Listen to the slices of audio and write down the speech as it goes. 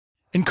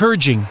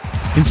Encouraging,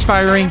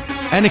 inspiring,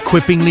 and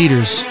equipping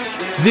leaders.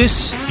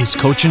 This is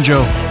Coach and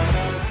Joe.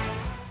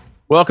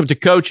 Welcome to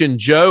Coach and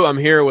Joe. I'm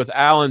here with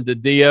Alan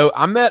DiDio.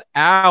 I met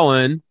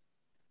Alan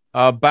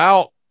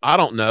about,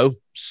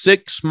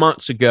 6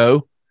 months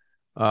ago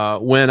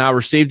when I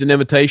received an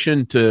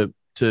invitation to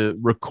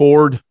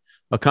record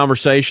a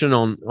conversation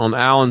on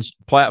Alan's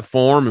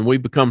platform, and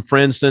we've become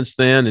friends since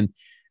then. And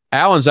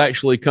Alan's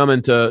actually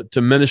coming to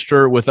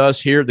minister with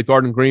us here at the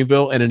Garden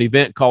Greenville at an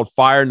event called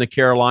Fire in the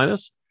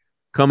Carolinas,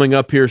 coming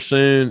up here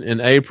soon in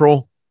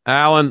April.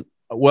 Alan,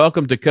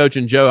 welcome to Coach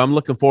and Joe. I'm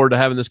looking forward to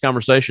having this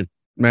conversation.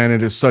 Man,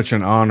 it is such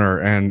an honor.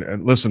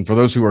 And listen, for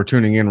those who are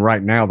tuning in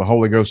right now, the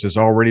Holy Ghost has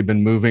already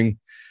been moving.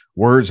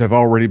 Words have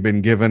already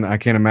been given. I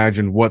can't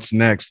imagine what's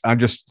next. I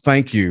just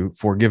thank you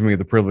for giving me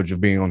the privilege of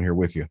being on here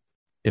with you.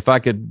 If I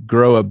could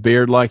grow a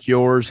beard like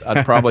yours,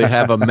 I'd probably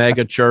have a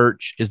mega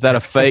church. Is that a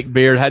fake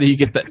beard? How do you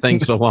get that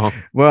thing so long?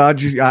 Well,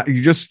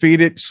 you just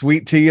feed it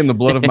sweet tea in the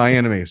blood of my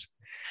enemies.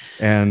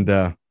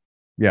 And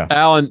yeah.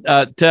 Alan,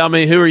 tell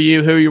me, who are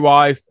you? Who are your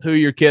wife? Who are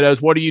your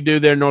kiddos? What do you do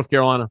there in North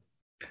Carolina?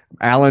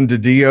 Alan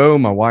DiDio.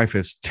 My wife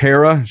is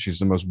Tara. She's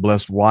the most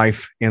blessed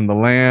wife in the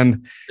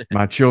land.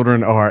 My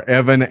children are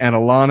Evan and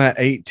Alana,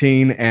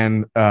 18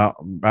 and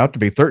about to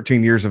be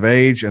 13 years of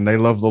age, and they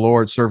love the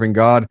Lord, serving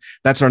God.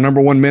 That's our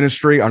number one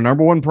ministry. Our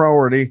number one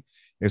priority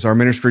is our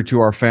ministry to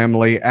our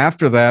family.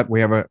 After that,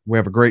 we have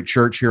a great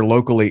church here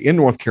locally in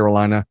North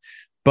Carolina.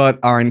 But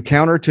our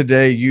Encounter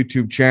Today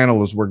YouTube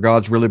channel is where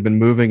God's really been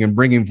moving and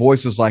bringing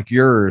voices like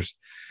yours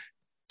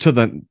to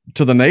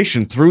the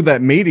nation through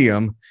that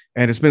medium.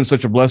 And it's been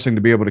such a blessing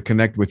to be able to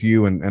connect with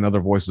you and other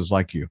voices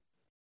like you.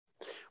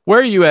 Where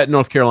are you at in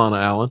North Carolina,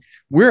 Alan?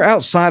 We're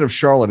outside of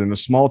Charlotte in a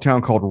small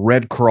town called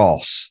Red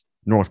Cross,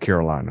 North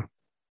Carolina.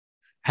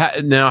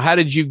 How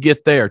did you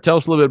get there? Tell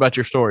us a little bit about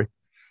your story.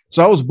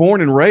 So I was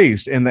born and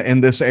raised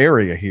in this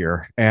area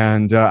here,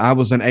 and I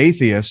was an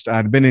atheist.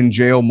 I'd been in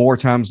jail more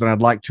times than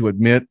I'd like to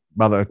admit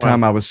by the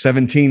time I was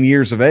 17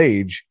 years of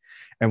age.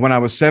 And when I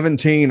was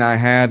 17, I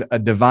had a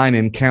divine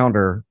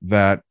encounter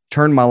that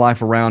turned my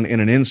life around in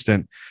an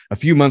instant. A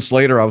few months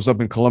later, I was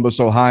up in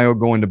Columbus, Ohio,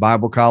 going to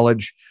Bible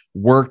college,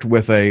 worked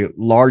with a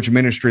large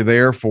ministry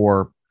there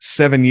for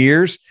 7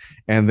 years,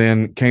 and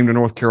then came to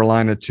North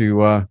Carolina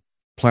to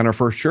plant our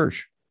first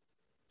church.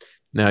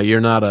 Now,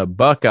 you're not a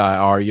Buckeye,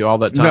 are you? All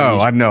that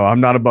time? No, I'm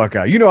not a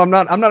Buckeye. I'm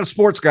not a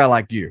sports guy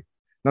like you.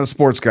 Not a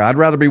sports guy. I'd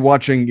rather be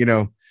watching,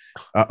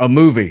 a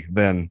movie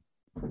than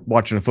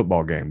watching a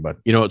football game. But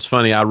it's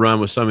funny. I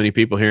run with so many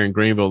people here in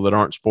Greenville that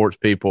aren't sports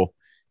people.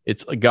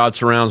 It's God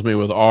surrounds me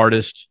with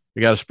artists.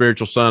 We got a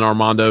spiritual son,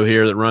 Armando,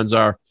 here that runs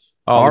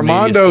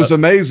Armando's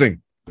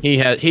amazing.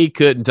 He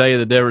couldn't tell you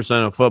the difference in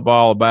a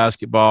football, a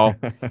basketball.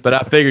 But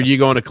I figured you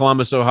going to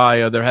Columbus,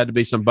 Ohio, there had to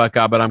be some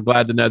Buckeye. But I'm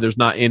glad to know there's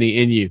not any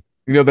in you.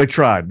 They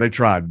tried, but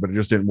it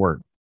just didn't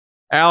work.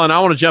 Alan, I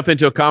want to jump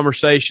into a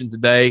conversation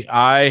today.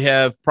 I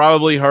have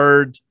probably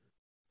heard,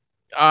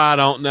 I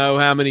don't know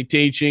how many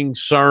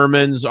teachings,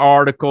 sermons,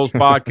 articles,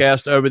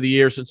 podcasts over the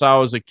years since I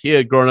was a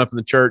kid growing up in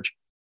the church.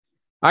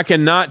 I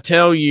cannot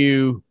tell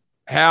you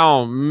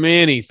how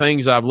many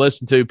things I've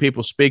listened to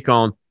people speak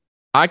on.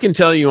 I can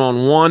tell you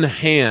on one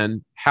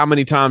hand how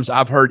many times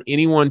I've heard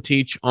anyone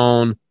teach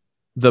on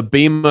the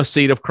bema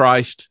seat of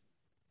Christ.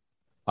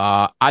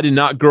 I did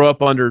not grow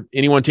up under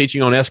anyone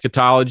teaching on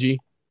eschatology.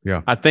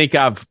 Yeah, I think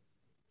I've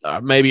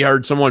maybe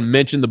heard someone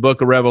mention the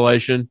book of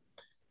Revelation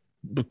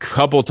a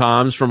couple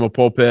times from a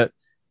pulpit.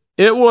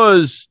 It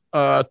was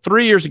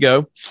 3 years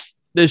ago.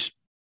 This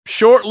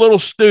short little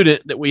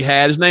student that we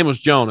had, his name was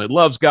Jonah. He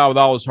loves God with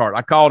all his heart.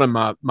 I called him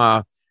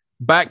my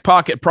back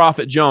pocket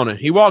prophet Jonah.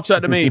 He walks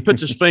up to me. He puts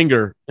his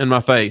finger in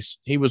my face.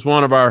 He was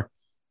one of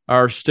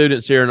our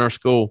students here in our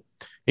school.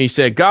 He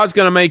said, God's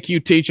going to make you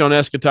teach on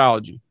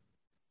eschatology,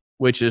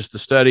 which is the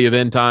study of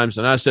end times.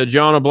 And I said,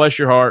 Jonah, bless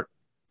your heart.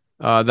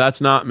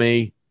 That's not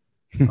me.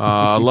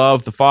 I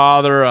love the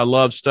Father. I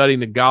love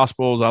studying the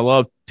Gospels. I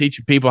love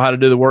teaching people how to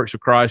do the works of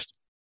Christ.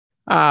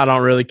 I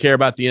don't really care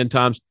about the end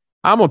times.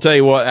 I'm going to tell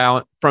you what,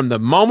 Alan, from the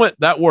moment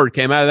that word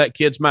came out of that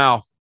kid's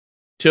mouth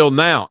till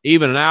now,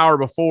 even an hour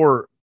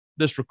before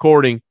this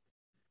recording,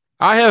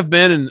 I have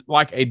been in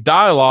like a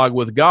dialogue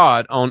with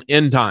God on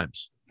end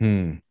times.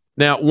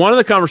 Now, one of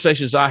the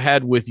conversations I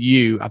had with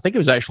you, I think it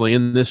was actually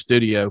in this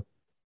studio,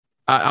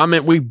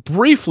 we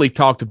briefly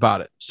talked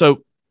about it.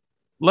 So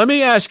let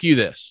me ask you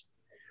this.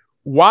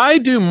 Why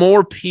do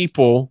more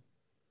people,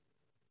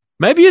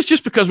 maybe it's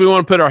just because we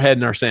want to put our head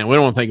in our sand. We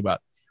don't want to think about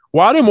it.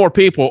 Why do more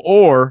people,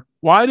 or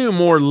why do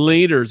more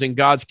leaders in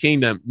God's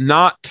kingdom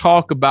not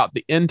talk about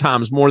the end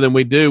times more than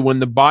we do when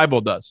the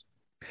Bible does?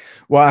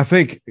 Well, I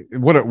think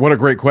what a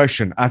great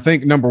question. I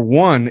think number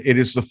one, it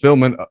is the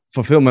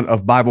fulfillment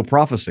of Bible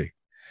prophecy.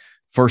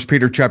 1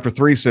 Peter chapter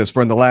 3 says,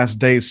 for in the last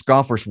days,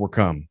 scoffers will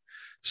come,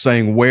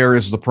 saying, where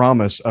is the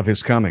promise of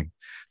his coming?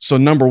 So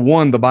number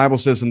one, the Bible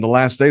says in the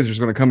last days, there's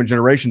going to come a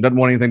generation that doesn't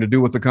want anything to do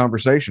with the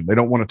conversation. They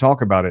don't want to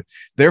talk about it.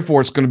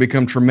 Therefore, it's going to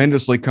become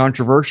tremendously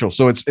controversial.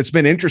 So it's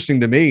been interesting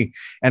to me.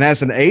 And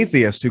as an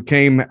atheist who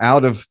came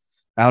out of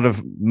out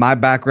of my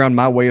background,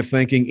 my way of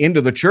thinking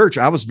into the church,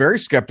 I was very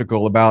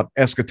skeptical about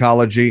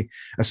eschatology,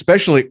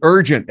 especially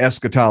urgent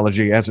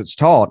eschatology as it's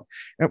taught.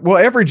 Well,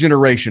 every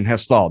generation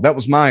has thought. That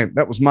was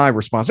my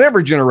response.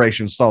 Every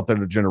generation's thought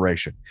that a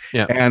generation.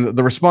 Yeah. And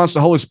the response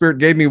the Holy Spirit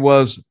gave me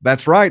was,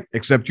 that's right,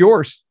 except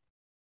yours.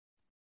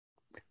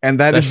 And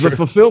that's the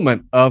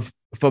fulfillment of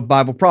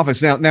Bible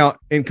prophecy. Now,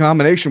 in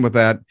combination with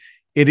that,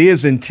 it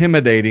is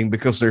intimidating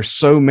because there's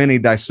so many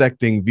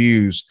dissecting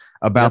views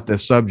about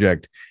this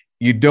subject.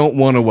 You don't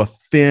want to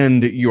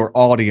offend your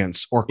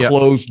audience or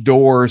close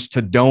doors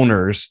to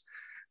donors.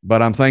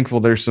 But I'm thankful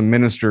there's some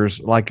ministers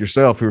like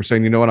yourself who are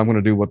saying, you know what, I'm going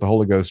to do what the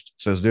Holy Ghost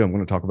says do. I'm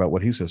going to talk about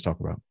what he says talk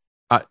about.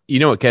 You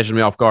know what catches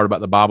me off guard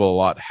about the Bible a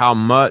lot? How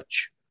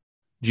much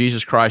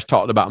Jesus Christ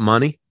talked about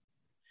money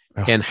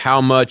and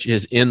how much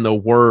is in the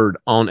word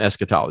on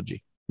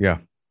eschatology. Yeah.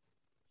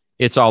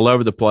 It's all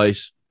over the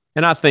place.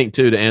 And I think,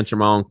 too, to answer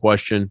my own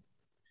question,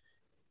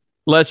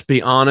 let's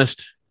be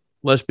honest.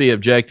 Let's be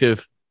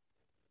objective.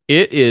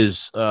 It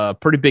is a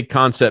pretty big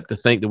concept to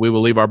think that we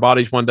will leave our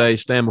bodies one day,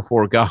 stand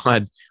before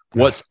God,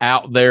 what's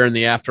out there in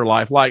the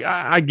afterlife. Like,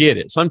 I get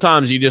it.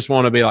 Sometimes you just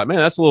want to be like, man,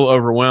 that's a little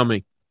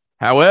overwhelming.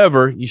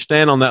 However, you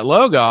stand on that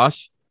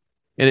Logos,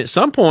 and at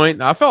some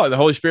point, I felt like the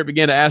Holy Spirit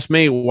began to ask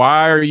me,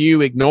 why are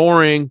you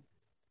ignoring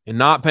and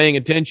not paying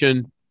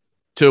attention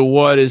to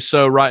what is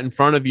so right in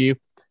front of you?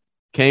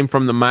 Came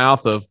from the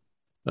mouth of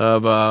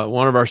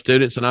one of our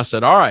students, and I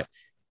said, all right,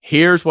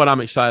 here's what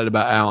I'm excited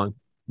about, Alan.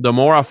 The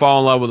more I fall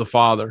in love with the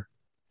Father,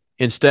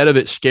 instead of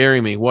it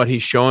scaring me, what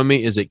he's showing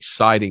me is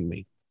exciting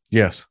me.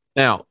 Yes.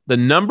 Now, the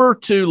number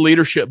 2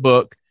 leadership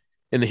book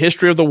in the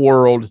history of the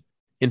world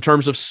in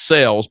terms of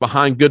sales,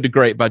 behind Good to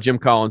Great by Jim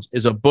Collins,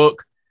 is a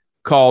book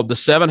called The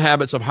 7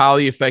 Habits of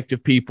Highly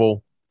Effective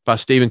People by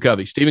Stephen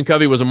Covey. Stephen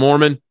Covey was a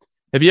Mormon.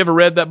 Have you ever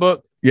read that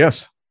book?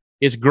 Yes.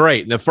 It's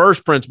great. The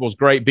first principle is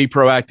great. Be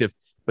proactive.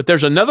 But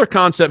there's another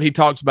concept he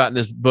talks about in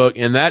this book,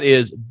 and that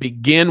is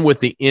begin with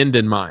the end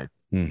in mind.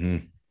 Mm-hmm.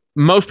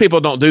 Most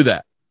people don't do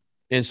that.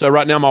 And so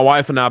right now, my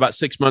wife and I, about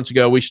 6 months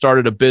ago, we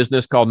started a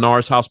business called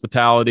Norris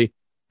Hospitality,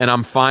 and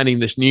I'm finding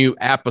this new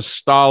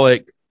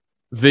apostolic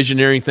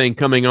visioneering thing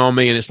coming on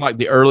me. And it's like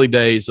the early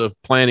days of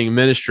planning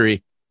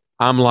ministry.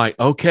 I'm like,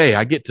 okay,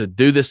 I get to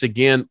do this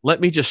again. Let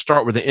me just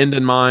start with the end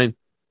in mind.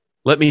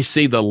 Let me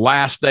see the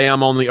last day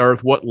I'm on the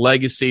earth. What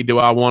legacy do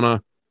I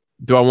want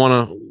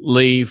to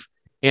leave?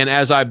 And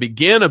as I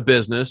begin a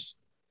business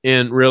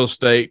in real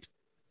estate,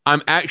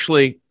 I'm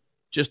actually,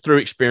 just through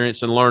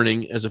experience and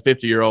learning as a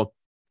 50-year-old,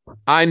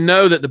 I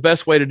know that the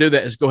best way to do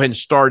that is go ahead and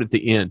start at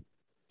the end.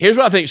 Here's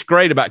what I think is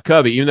great about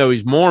Covey, even though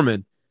he's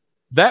Mormon.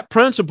 That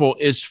principle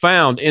is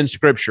found in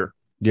Scripture.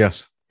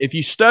 Yes. If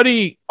you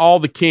study all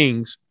the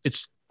kings,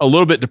 it's a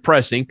little bit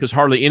depressing because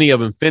hardly any of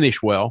them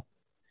finish well.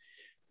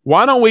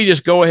 Why don't we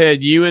just go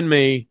ahead, you and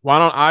me, why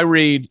don't I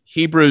read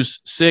Hebrews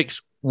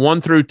 6,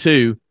 1 through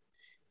 2,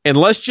 and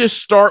let's just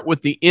start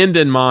with the end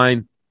in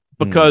mind,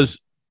 because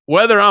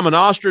whether I'm an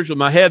ostrich with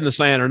my head in the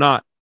sand or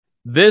not,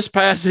 this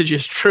passage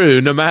is true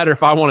no matter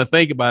if I want to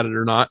think about it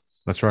or not.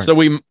 That's right. So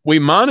we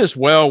might as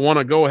well want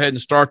to go ahead and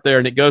start there,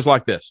 and it goes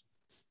like this.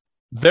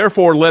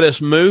 Therefore, let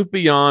us move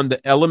beyond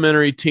the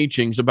elementary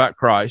teachings about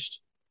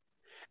Christ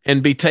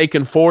and be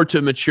taken forward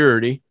to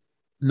maturity,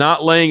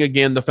 not laying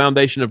again the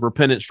foundation of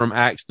repentance from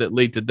acts that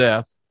lead to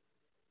death,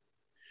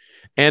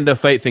 and of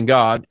faith in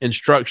God,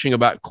 instruction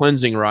about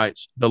cleansing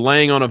rites, the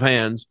laying on of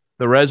hands,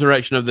 the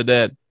resurrection of the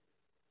dead,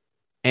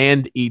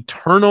 and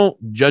eternal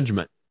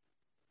judgment.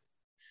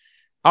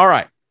 All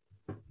right.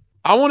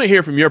 I want to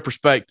hear from your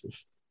perspective.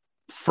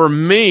 For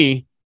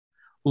me,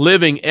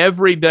 living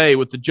every day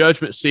with the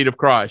judgment seat of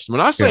Christ.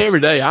 When I say every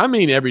day, I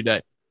mean every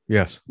day.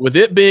 Yes. With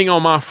it being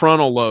on my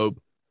frontal lobe,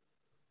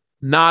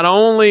 not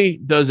only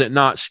does it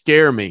not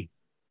scare me,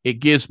 it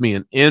gives me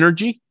an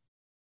energy,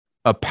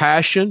 a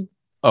passion,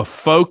 a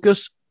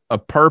focus, a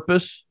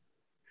purpose.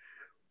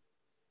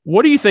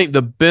 What do you think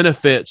the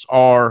benefits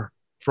are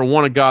for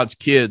one of God's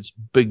kids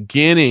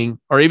beginning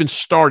or even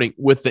starting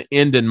with the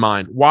end in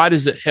mind? Why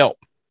does it help?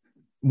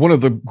 One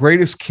of the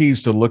greatest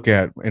keys to look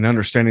at in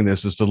understanding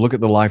this is to look at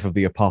the life of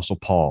the Apostle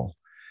Paul.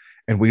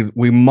 And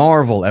we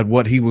marvel at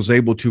what he was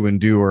able to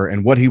endure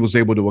and what he was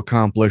able to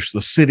accomplish,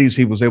 the cities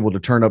he was able to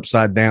turn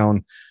upside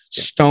down,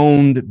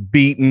 stoned,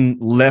 beaten,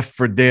 left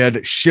for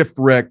dead,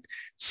 shipwrecked,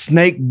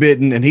 snake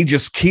bitten, and he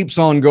just keeps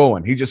on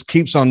going. He just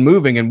keeps on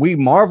moving. And we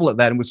marvel at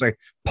that and we say,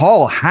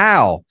 Paul,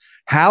 how?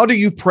 How do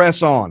you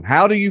press on?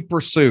 How do you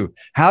pursue?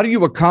 How do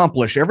you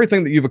accomplish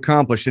everything that you've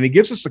accomplished? And he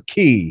gives us a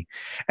key.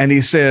 And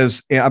he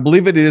says, I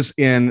believe it is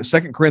in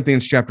 2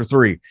 Corinthians chapter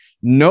 3,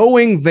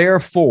 knowing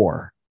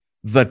therefore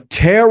the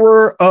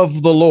terror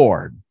of the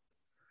Lord,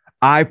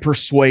 I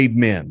persuade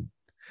men.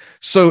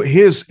 So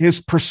his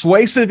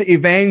persuasive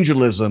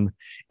evangelism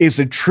is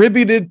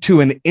attributed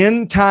to an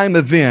end time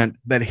event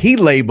that he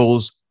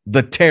labels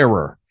the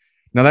terror.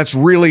 Now that's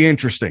really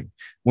interesting.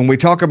 When we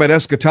talk about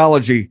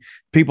eschatology,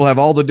 people have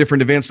all the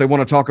different events they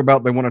want to talk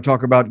about. They want to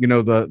talk about,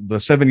 the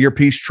 7-year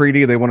peace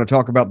treaty. They want to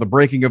talk about the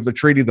breaking of the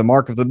treaty, the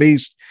mark of the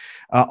beast,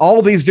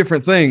 all these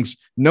different things.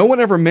 No one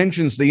ever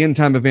mentions the end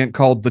time event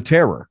called the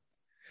terror.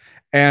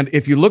 And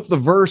if you look the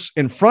verse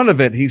in front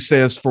of it, he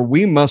says, for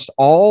we must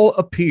all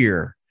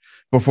appear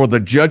before the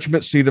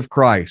judgment seat of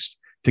Christ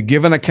to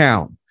give an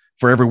account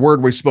for every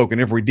word we spoke and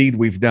every deed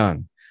we've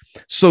done.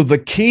 So the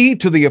key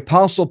to the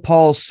Apostle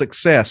Paul's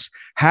success,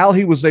 how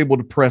he was able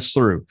to press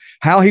through,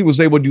 how he was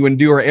able to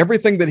endure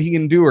everything that he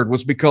endured,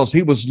 was because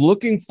he was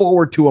looking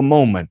forward to a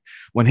moment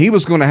when he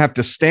was going to have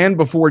to stand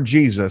before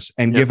Jesus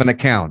and give an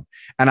account.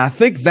 And I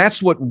think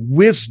that's what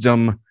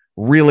wisdom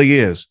really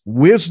is.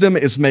 Wisdom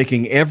is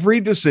making every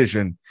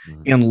decision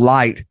in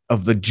light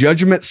of the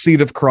judgment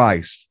seat of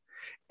Christ.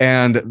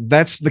 And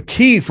that's the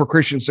key for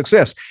Christian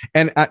success.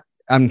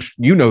 And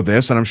you know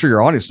this, and I'm sure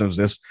your audience knows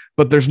this,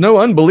 but there's no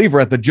unbeliever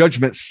at the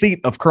judgment seat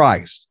of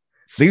Christ.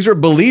 These are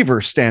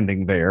believers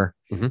standing there,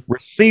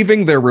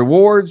 receiving their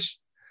rewards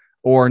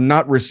or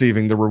not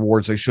receiving the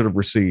rewards they should have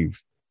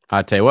received.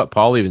 I tell you what,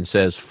 Paul even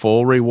says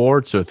full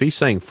reward. So if he's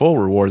saying full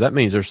reward, that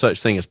means there's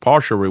such thing as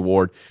partial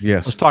reward.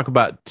 Yes. Let's talk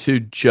about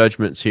 2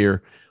 judgments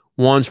here.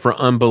 One's for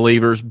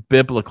unbelievers.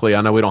 Biblically,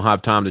 I know we don't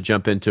have time to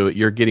jump into it.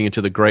 You're getting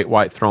into the great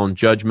white throne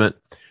judgment.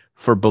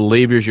 For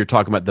believers, you're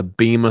talking about the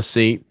Bema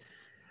seat.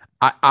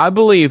 I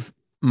believe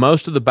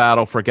most of the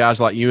battle for guys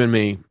like you and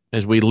me,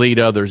 as we lead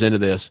others into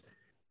this,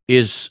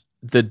 is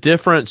the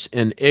difference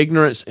in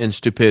ignorance and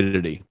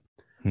stupidity.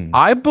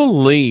 I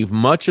believe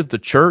much of the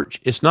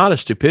church, it's not a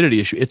stupidity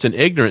issue, it's an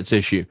ignorance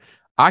issue.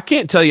 I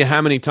can't tell you how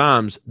many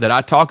times that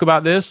I talk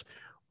about this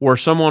where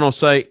someone will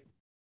say,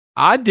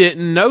 I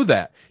didn't know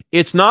that.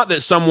 It's not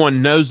that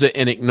someone knows it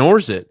and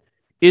ignores it.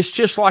 It's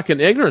just like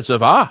an ignorance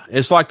of,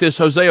 it's like this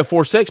Hosea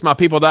 4:6, my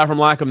people die from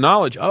lack of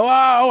knowledge. Oh,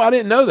 I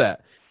didn't know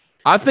that.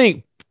 I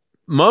think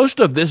most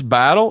of this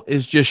battle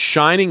is just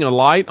shining a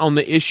light on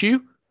the issue.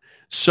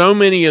 So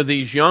many of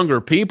these younger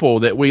people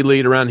that we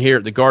lead around here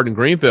at the Garden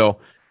Greenville,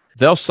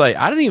 they'll say,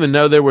 I didn't even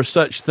know there was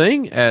such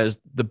thing as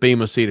the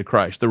Bema seat of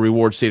Christ, the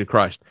reward seat of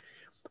Christ.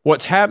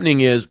 What's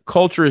happening is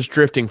culture is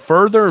drifting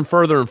further and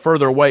further and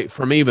further away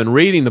from even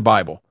reading the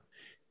Bible.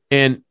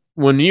 And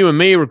when you and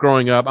me were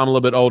growing up, I'm a little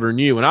bit older than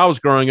you. When I was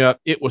growing up,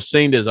 it was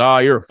seen as,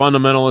 you're a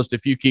fundamentalist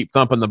if you keep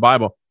thumping the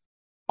Bible.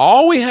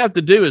 All we have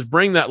to do is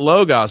bring that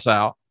Logos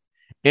out.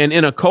 And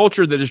in a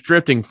culture that is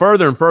drifting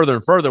further and further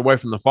and further away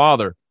from the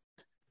Father,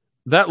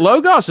 that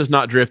Logos is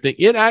not drifting.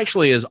 It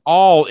actually is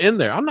all in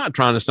there. I'm not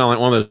trying to sound like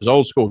one of those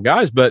old school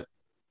guys, but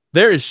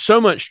there is so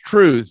much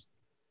truth.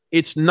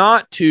 It's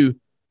not to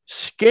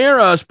scare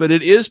us, but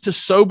it is to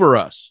sober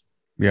us.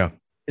 Yeah.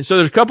 And so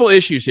there's a couple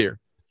issues here.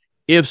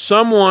 If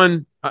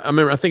someone, I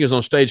remember, I think it was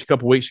on stage a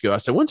couple weeks ago, I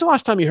said, when's the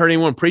last time you heard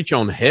anyone preach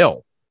on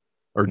hell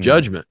or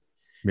judgment?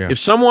 Yeah. If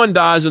someone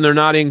dies and they're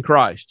not in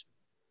Christ,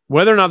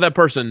 whether or not that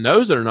person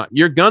knows it or not,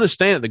 you're going to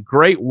stand at the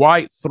great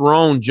white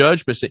throne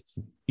judgment.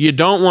 You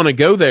don't want to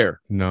go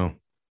there. No.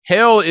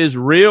 Hell is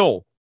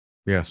real.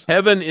 Yes.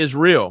 Heaven is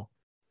real.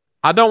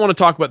 I don't want to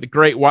talk about the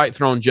great white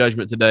throne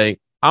judgment today.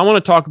 I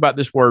want to talk about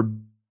this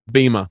word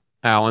Bema,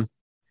 Alan.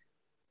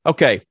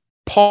 Okay.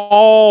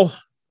 Paul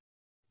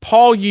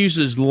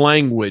uses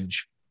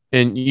language,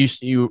 and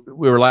we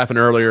were laughing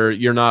earlier.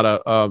 You're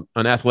not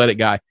an athletic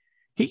guy.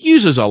 He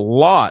uses a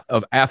lot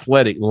of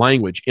athletic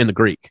language in the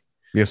Greek.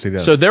 Yes, he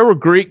does. So there were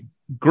Greek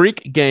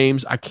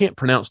games. I can't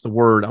pronounce the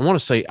word. I want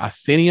to say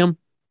Athenium.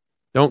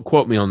 Don't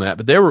quote me on that.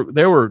 But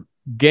there were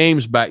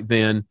games back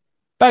then.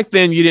 Back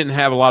then, you didn't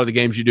have a lot of the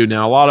games you do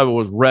now. A lot of it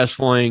was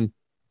wrestling,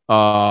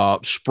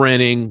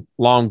 sprinting,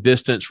 long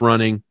distance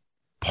running.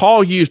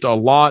 Paul used a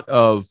lot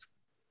of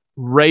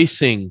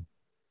racing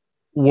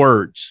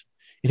words.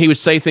 And he would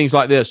say things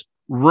like this: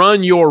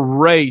 run your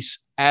race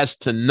as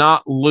to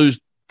not lose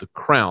the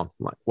crown.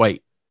 I'm like,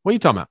 wait, what are you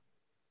talking about?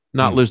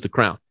 Not lose the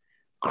crown.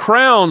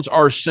 Crowns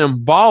are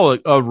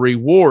symbolic of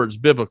rewards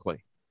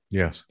biblically.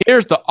 Yes.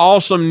 Here's the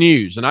awesome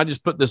news. And I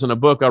just put this in a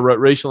book I wrote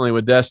recently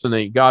with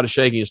Destiny, God is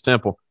Shaking His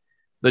Temple.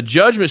 The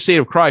judgment seat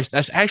of Christ,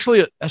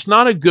 that's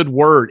not a good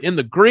word. In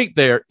the Greek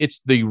there, it's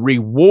the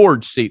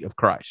reward seat of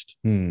Christ.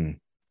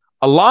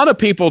 A lot of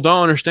people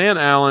don't understand,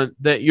 Alan,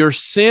 that your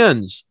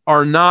sins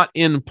are not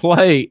in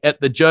play at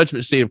the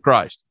judgment seat of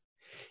Christ.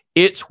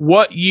 It's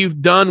what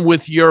you've done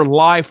with your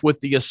life, with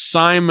the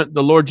assignment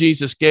the Lord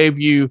Jesus gave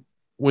you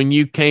when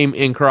you came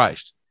in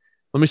Christ.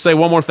 Let me say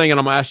one more thing, and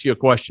I'm going to ask you a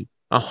question.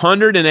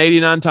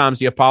 189 times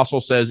the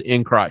apostle says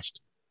in Christ.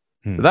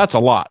 That's a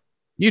lot.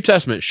 New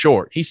Testament is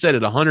short. He said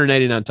it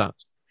 189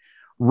 times.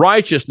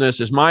 Righteousness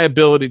is my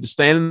ability to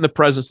stand in the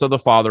presence of the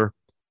Father,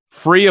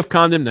 free of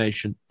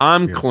condemnation.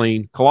 I'm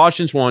clean.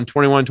 Colossians 1,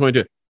 21,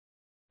 22.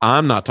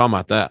 I'm not talking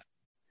about that.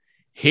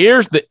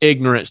 Here's the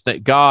ignorance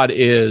that God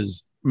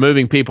is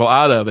moving people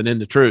out of and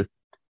into truth.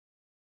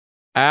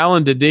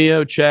 Alan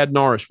DiDio, Chad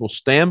Norris will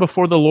stand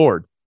before the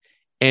Lord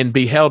and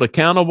be held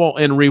accountable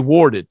and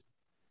rewarded,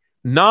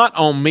 not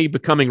on me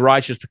becoming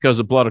righteous because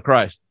of the blood of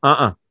Christ.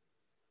 I'm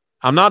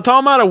not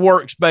talking about a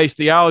works-based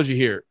theology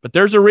here, but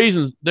there is a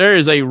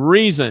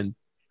reason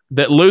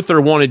that Luther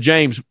wanted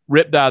James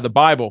ripped out of the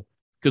Bible.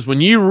 Because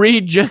when you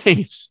read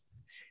James,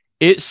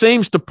 it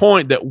seems to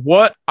point that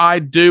what I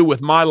do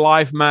with my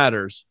life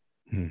matters.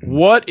 Mm-hmm.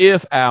 What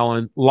if,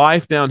 Alan,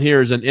 life down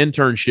here is an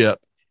internship,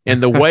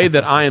 and the way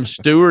that I am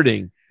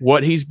stewarding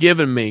what he's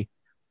given me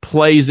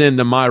plays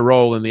into my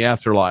role in the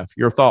afterlife?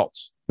 Your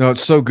thoughts? No,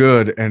 it's so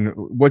good. And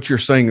what you're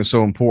saying is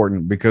so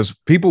important, because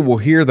people will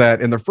hear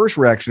that and their first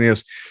reaction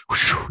is,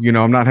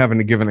 I'm not having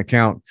to give an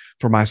account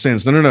for my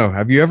sins. No.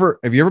 Have you ever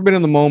been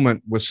in the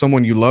moment with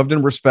someone you loved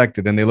and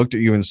respected, and they looked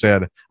at you and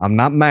said, I'm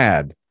not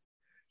mad,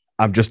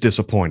 I'm just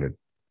disappointed?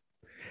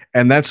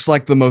 And that's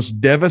like the most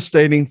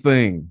devastating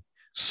thing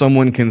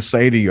someone can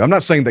say to you. I'm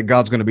not saying that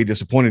God's going to be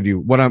disappointed in you.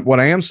 What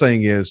I am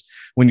saying is,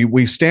 when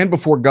we stand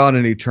before God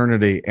in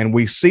eternity and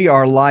we see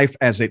our life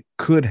as it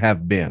could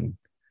have been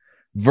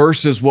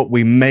versus what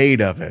we made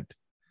of it,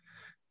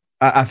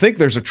 I think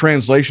there's a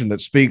translation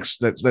that speaks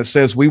that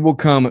says we will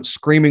come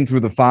screaming through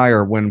the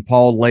fire when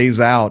Paul lays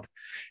out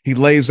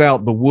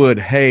the wood,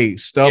 hay,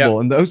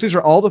 stubble. Yep. And these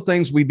are all the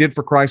things we did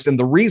for Christ and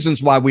the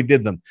reasons why we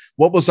did them.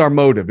 What was our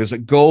motive? Is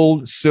it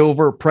gold,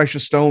 silver,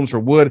 precious stones, or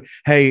wood,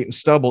 hay,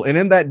 stubble? And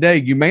in that day,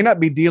 you may not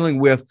be dealing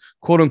with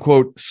quote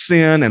unquote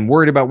sin and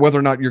worried about whether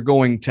or not you're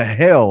going to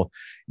hell.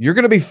 You're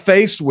going to be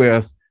faced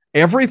with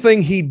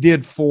everything he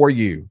did for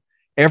you,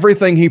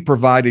 everything he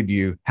provided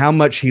you, how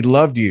much he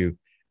loved you,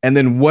 and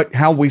then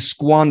how we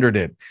squandered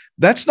it.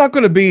 That's not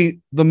going to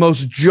be the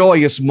most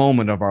joyous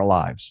moment of our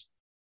lives.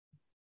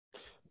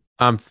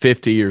 I'm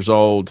 50 years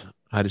old.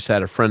 I just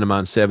had a friend of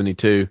mine,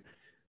 72,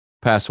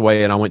 pass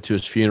away, and I went to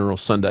his funeral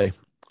Sunday.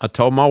 I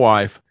told my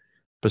wife,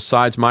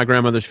 besides my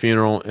grandmother's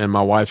funeral and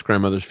my wife's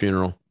grandmother's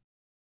funeral,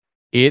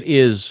 it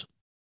is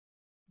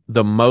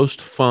the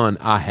most fun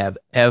I have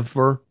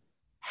ever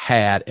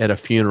had at a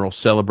funeral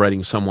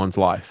celebrating someone's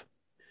life.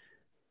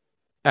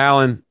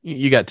 Alan,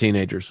 you got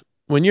teenagers.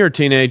 When you're a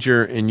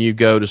teenager and you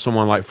go to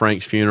someone like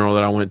Frank's funeral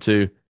that I went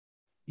to,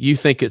 you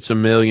think it's a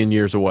million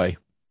years away.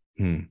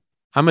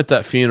 I'm at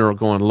that funeral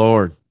going,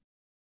 Lord,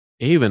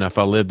 even if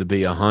I live to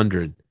be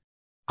 100,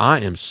 I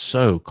am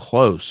so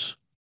close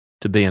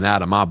to being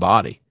out of my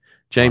body.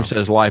 James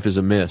says life is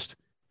a mist.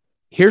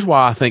 Here's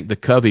why I think the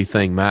Covey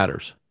thing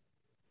matters.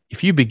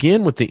 If you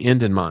begin with the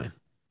end in mind,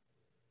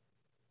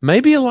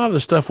 maybe a lot of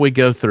the stuff we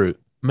go through,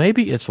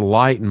 maybe it's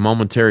light and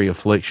momentary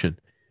affliction.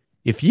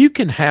 If you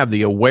can have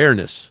the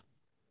awareness,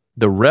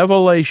 the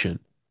revelation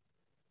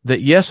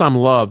that, yes, I'm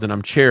loved and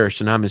I'm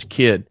cherished and I'm his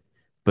kid,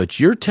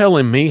 but you're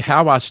telling me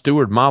how I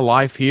steward my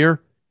life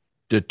here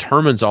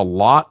determines a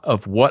lot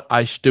of what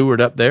I steward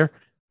up there.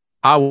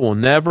 I will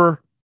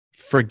never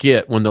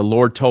forget when the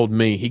Lord told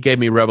me, he gave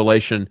me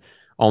revelation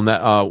on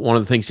that. One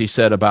of the things he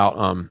said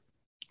about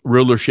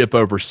rulership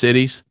over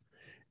cities.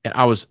 And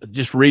I was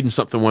just reading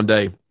something one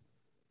day.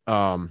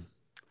 I'm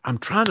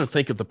trying to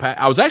think of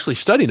I was actually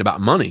studying about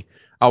money.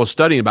 I was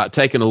studying about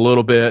taking a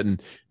little bit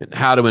and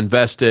how to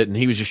invest it. And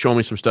he was just showing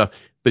me some stuff.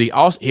 But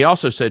he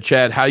also said,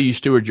 Chad, how you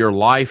steward your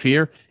life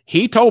here.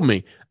 He told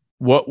me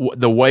what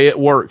the way it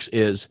works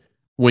is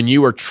when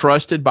you are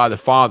trusted by the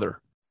Father,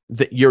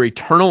 that your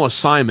eternal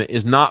assignment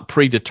is not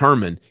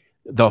predetermined.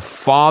 The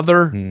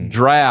Father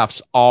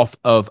drafts off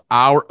of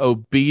our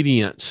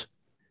obedience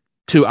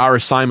to our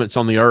assignments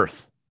on the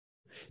earth.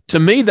 To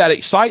me, that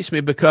excites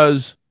me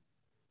because,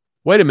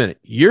 wait a minute,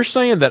 you're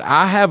saying that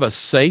I have a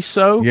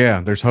say-so?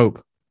 Yeah, there's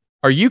hope.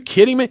 Are you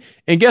kidding me?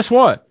 And guess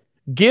what?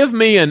 Give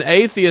me an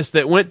atheist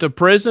that went to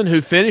prison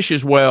who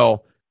finishes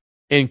well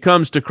and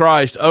comes to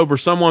Christ over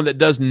someone that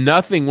does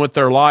nothing with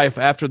their life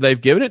after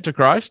they've given it to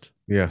Christ.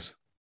 Yes.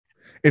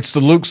 It's the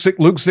Luke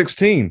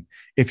 16.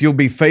 If you'll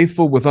be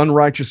faithful with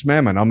unrighteous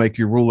mammon, I'll make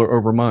you ruler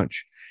over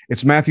much.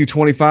 It's Matthew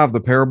 25, the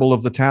parable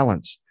of the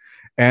talents.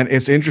 And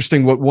it's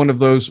interesting what one of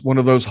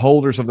those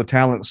holders of the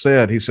talent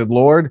said. He said,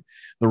 Lord,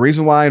 the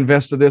reason why I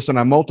invested this and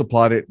I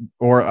multiplied it,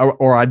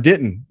 or I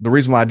didn't, the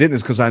reason why I didn't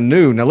is because I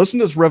knew. Now listen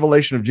to this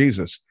revelation of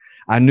Jesus.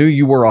 I knew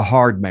you were a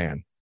hard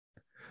man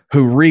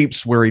who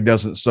reaps where he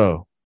doesn't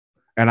sow.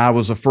 And I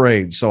was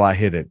afraid, so I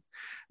hid it.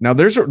 Now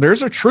there's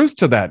a truth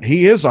to that.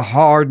 He is a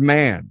hard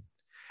man,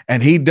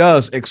 and he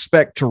does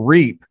expect to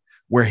reap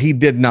where he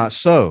did not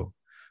sow.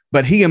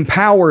 But he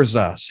empowers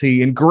us.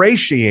 He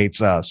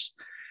ingratiates us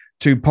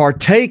to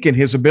partake in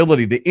his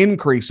ability to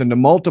increase and to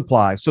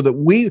multiply, so that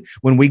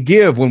when we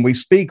give, when we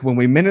speak, when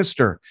we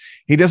minister,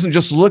 he doesn't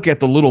just look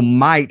at the little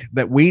mite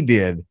that we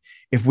did.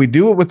 If we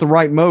do it with the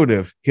right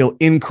motive, he'll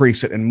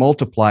increase it and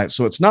multiply it.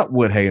 So it's not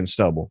wood, hay, and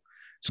stubble.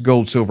 It's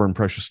gold, silver, and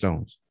precious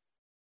stones.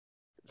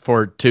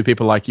 For two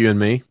people like you and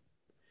me,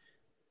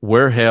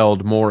 we're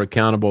held more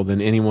accountable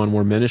than anyone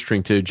we're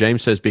ministering to.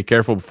 James says, be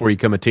careful before you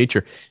become a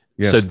teacher.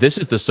 Yes. So this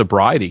is the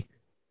sobriety.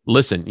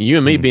 Listen, you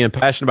and me being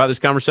passionate about this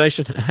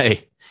conversation,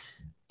 hey,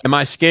 am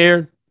I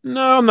scared?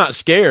 No, I'm not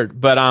scared,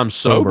 but I'm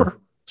sober.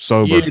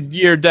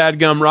 You're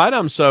dadgum right,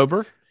 I'm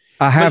sober.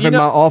 I have in my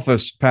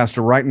office,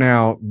 Pastor, right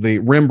now, the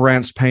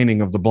Rembrandt's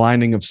painting of the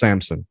blinding of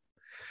Samson.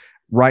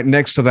 Right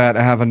next to that,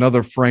 I have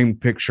another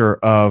framed picture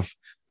of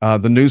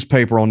the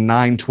newspaper on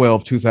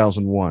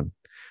 9/12/2001,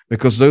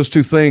 because those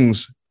two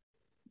things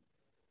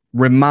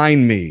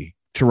remind me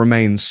to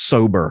remain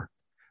sober.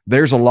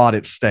 There's a lot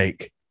at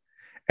stake,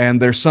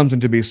 and there's something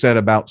to be said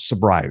about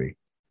sobriety.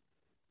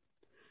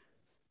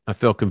 I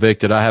feel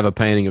convicted. I have a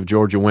painting of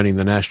Georgia winning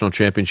the national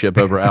championship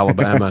over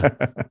Alabama.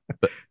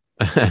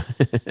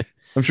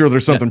 I'm sure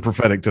there's something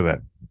prophetic to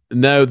that.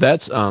 No,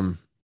 that's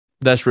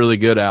really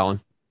good,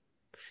 Alan.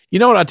 You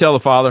know what I tell the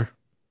Father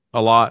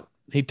a lot?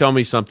 He told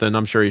me something.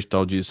 I'm sure he's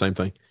told you the same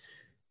thing.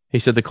 He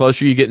said, the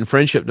closer you get in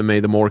friendship to me,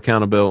 the more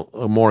accountable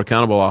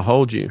I'll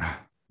hold you.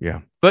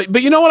 Yeah.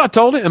 But you know what I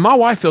told him? And my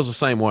wife feels the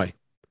same way.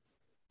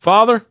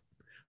 Father,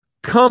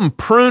 come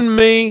prune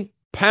me,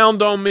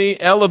 pound on me,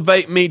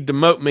 elevate me,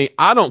 demote me.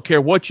 I don't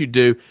care what you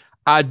do.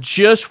 I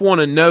just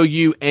want to know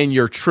you and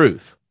your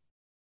truth.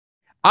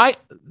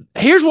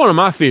 Here's one of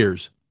my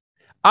fears.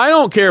 I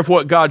don't care if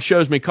what God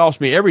shows me costs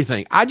me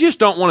everything. I just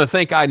don't want to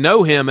think I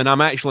know him and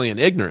I'm actually in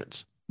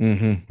ignorance.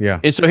 Mm-hmm.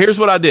 Yeah. And so here's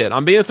what I did.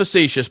 I'm being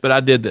facetious, but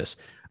I did this.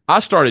 I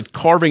started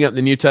carving up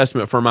the New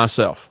Testament for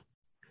myself.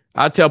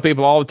 I tell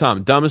people all the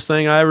time, dumbest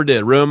thing I ever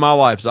did, ruined my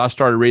life, is I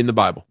started reading the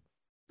Bible.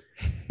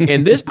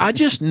 And this, I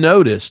just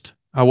noticed,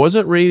 I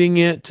wasn't reading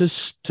it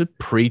to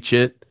preach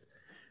it.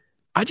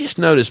 I just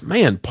noticed,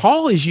 man,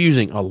 Paul is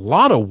using a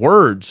lot of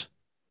words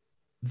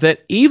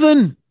that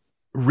even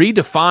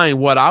redefine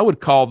what I would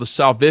call the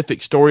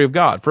salvific story of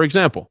God. For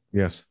example,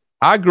 yes,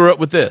 I grew up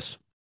with this.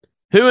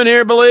 Who in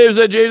here believes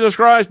that Jesus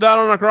Christ died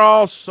on the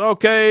cross?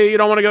 Okay, you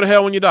don't want to go to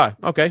hell when you die.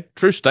 Okay,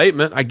 true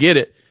statement. I get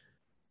it.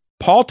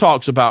 Paul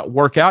talks about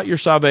work out your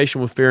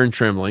salvation with fear and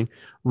trembling.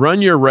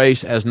 Run your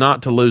race as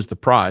not to lose the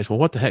prize. Well,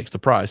 what the heck's the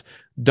prize?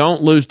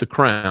 Don't lose the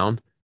crown.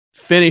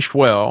 Finish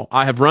well.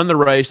 I have run the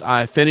race.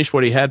 I have finished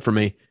what he had for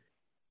me.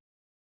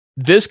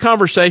 This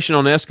conversation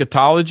on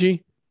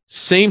eschatology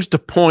seems to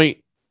point,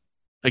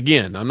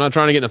 again, I'm not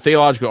trying to get in a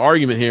theological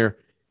argument here.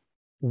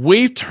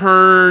 We've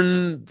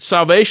turned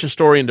salvation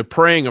story into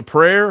praying a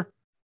prayer.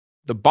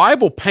 The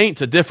Bible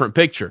paints a different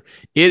picture.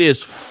 It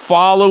is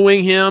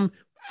following him,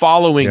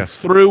 following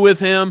through with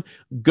him,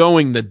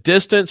 going the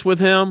distance with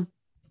him.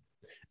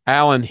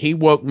 Alan, he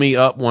woke me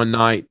up one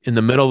night in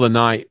the middle of the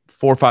night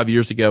 4 or 5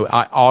 years ago.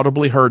 I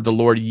audibly heard the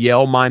Lord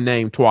yell my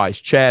name twice,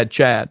 Chad,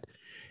 Chad.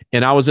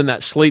 And I was in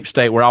that sleep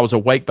state where I was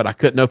awake, but I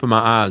couldn't open my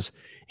eyes.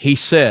 He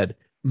said,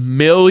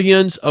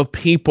 millions of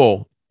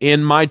people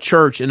in my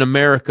church in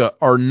America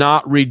are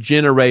not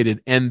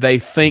regenerated, and they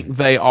think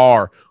they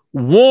are.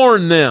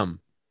 Warn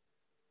them.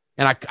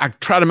 And I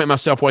tried to make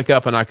myself wake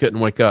up, and I couldn't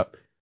wake up.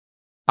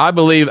 I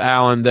believe,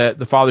 Alan, that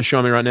the Father's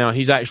showing me right now,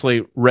 he's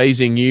actually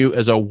raising you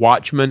as a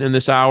watchman in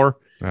this hour.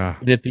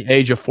 And at the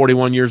age of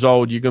 41 years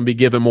old, you're going to be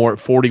given more at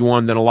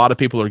 41 than a lot of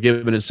people are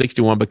given at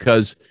 61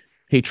 because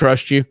he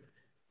trusts you.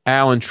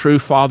 Alan, true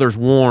fathers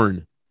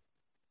warn.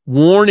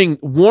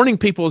 Warning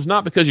people is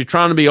not because you're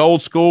trying to be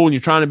old school and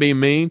you're trying to be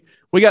mean.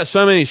 We got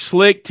so many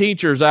slick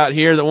teachers out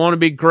here that want to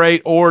be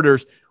great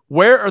orators.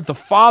 Where are the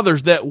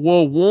fathers that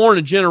will warn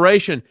a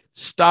generation,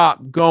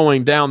 stop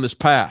going down this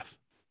path?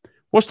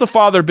 What's the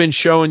Father been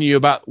showing you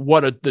about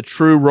what the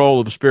true role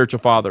of a spiritual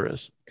father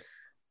is?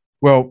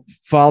 Well,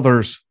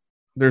 fathers,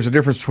 there's a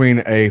difference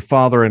between a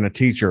father and a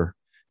teacher.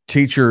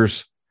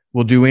 Teachers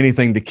will do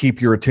anything to keep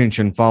your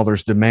attention.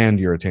 Fathers demand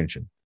your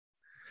attention.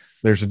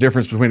 There's a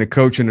difference between a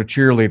coach and a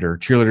cheerleader.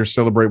 Cheerleaders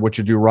celebrate what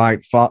you do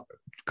right.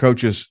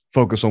 Coaches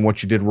focus on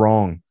what you did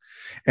wrong.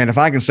 And if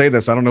I can say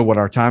this, I don't know what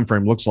our time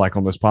frame looks like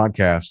on this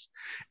podcast.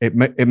 It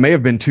may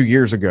have been 2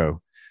 years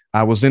ago.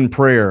 I was in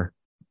prayer.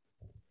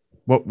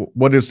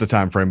 What is the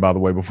time frame, by the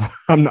way? Before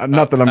I'm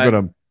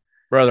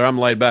brother, I'm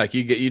laid back.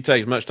 You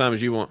take as much time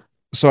as you want.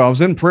 So I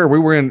was in prayer. We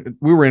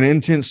were in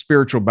intense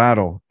spiritual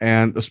battle,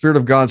 and the Spirit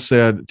of God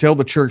said, "Tell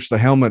the church the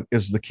helmet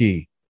is the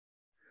key.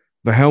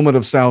 The helmet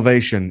of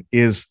salvation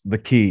is the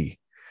key."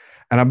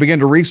 And I began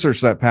to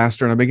research that,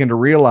 Pastor, and I began to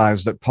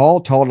realize that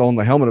Paul taught on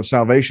the helmet of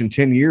salvation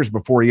 10 years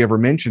before he ever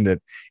mentioned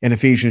it in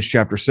Ephesians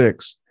chapter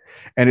 6.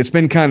 And it's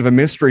been kind of a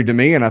mystery to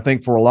me, and I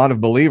think for a lot of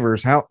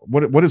believers,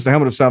 what is the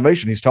helmet of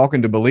salvation? He's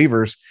talking to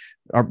believers.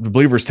 Are the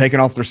believers taking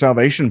off their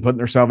salvation, putting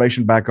their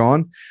salvation back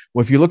on?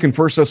 Well, if you look in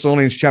 1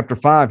 Thessalonians chapter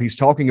 5, he's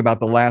talking about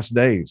the last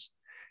days.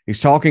 He's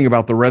talking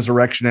about the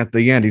resurrection at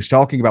the end. He's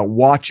talking about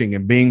watching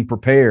and being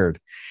prepared.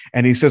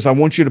 And he says, I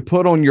want you to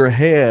put on your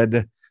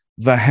head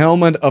the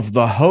helmet of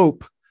the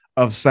hope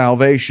of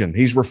salvation.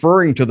 He's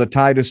referring to the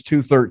Titus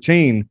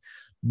 2:13,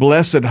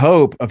 blessed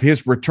hope of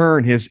his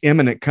return, his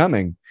imminent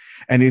coming.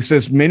 And he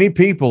says, many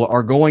people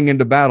are going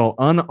into battle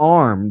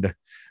unarmed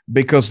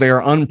because they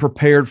are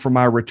unprepared for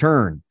my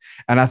return.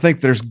 And I think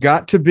there's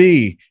got to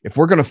be, if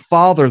we're going to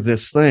father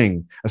this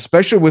thing,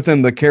 especially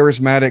within the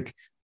charismatic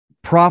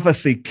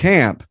prophecy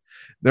camp,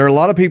 there are a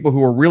lot of people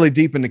who are really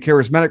deep into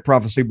charismatic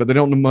prophecy, but they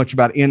don't know much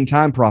about end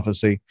time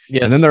prophecy.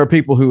 Yes. And then there are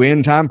people who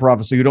end time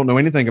prophecy who don't know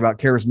anything about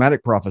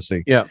charismatic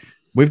prophecy. Yeah.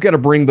 We've got to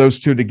bring those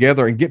two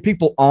together and get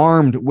people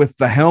armed with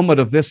the helmet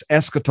of this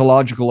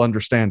eschatological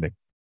understanding.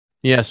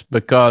 Yes,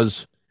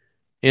 because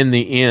in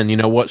the end, you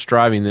know what's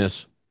driving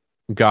this?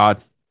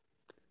 God.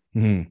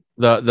 Mm-hmm.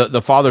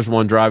 The Father's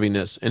one driving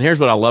this. And here's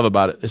what I love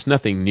about it. It's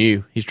nothing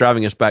new. He's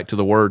driving us back to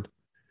the Word.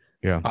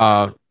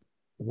 Yeah.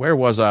 Where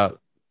was I?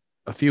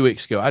 a few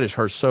weeks ago, I just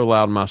heard so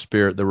loud in my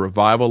spirit, the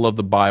revival of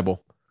the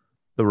Bible,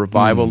 the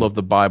revival of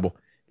the Bible.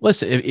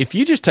 Listen, if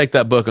you just take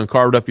that book and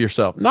carve it up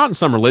yourself, not in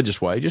some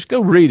religious way, just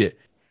go read it.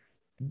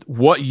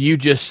 What you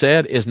just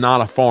said is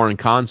not a foreign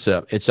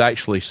concept. It's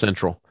actually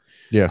central.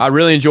 Yes. I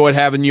really enjoyed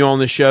having you on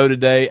the show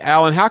today.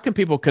 Alan, how can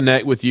people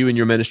connect with you and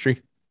your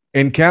ministry?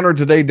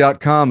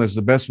 EncounterToday.com is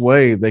the best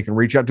way they can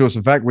reach out to us.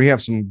 In fact, we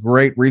have some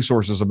great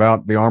resources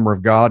about the armor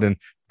of God, and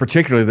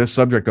particularly this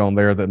subject on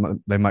there that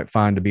they might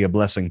find to be a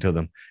blessing to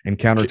them.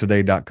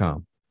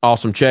 EncounterToday.com.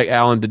 Awesome. Check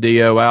Alan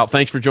DiDio out.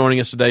 Thanks for joining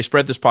us today.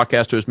 Spread this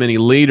podcast to as many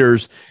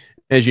leaders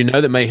as you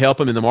know that may help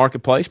them in the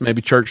marketplace,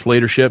 maybe church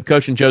leadership.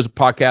 Coach and Joe's a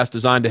podcast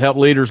designed to help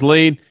leaders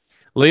lead.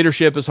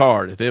 Leadership is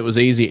hard. If it was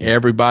easy,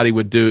 everybody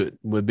would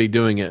be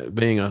doing it.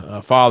 Being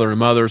a father and a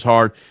mother is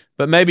hard.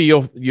 But maybe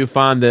you'll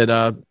find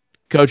that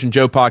Coach and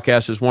Joe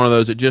podcast is one of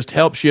those that just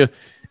helps you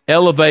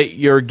elevate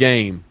your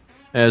game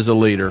as a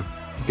leader.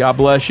 God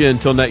bless you.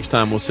 Until next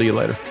time, we'll see you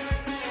later.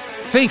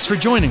 Thanks for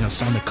joining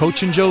us on the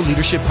Coach and Joe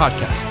Leadership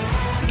Podcast.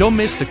 Don't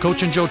miss the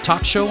Coach and Joe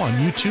Talk Show on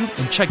YouTube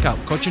and check out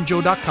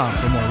coachandjoe.com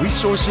for more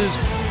resources,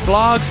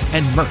 blogs,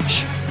 and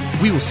merch.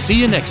 We will see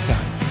you next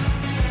time.